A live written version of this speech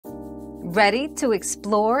Ready to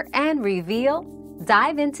explore and reveal?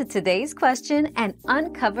 Dive into today's question and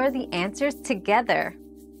uncover the answers together.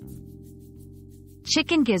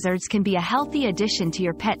 Chicken gizzards can be a healthy addition to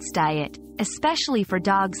your pet's diet, especially for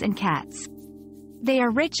dogs and cats. They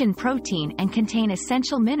are rich in protein and contain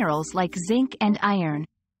essential minerals like zinc and iron.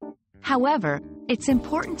 However, it's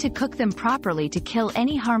important to cook them properly to kill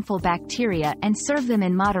any harmful bacteria and serve them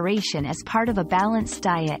in moderation as part of a balanced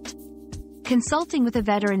diet. Consulting with a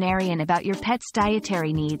veterinarian about your pet's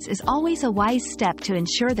dietary needs is always a wise step to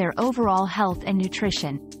ensure their overall health and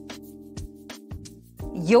nutrition.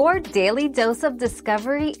 Your daily dose of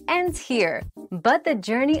discovery ends here, but the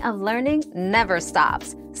journey of learning never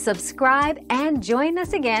stops. Subscribe and join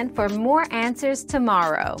us again for more answers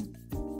tomorrow.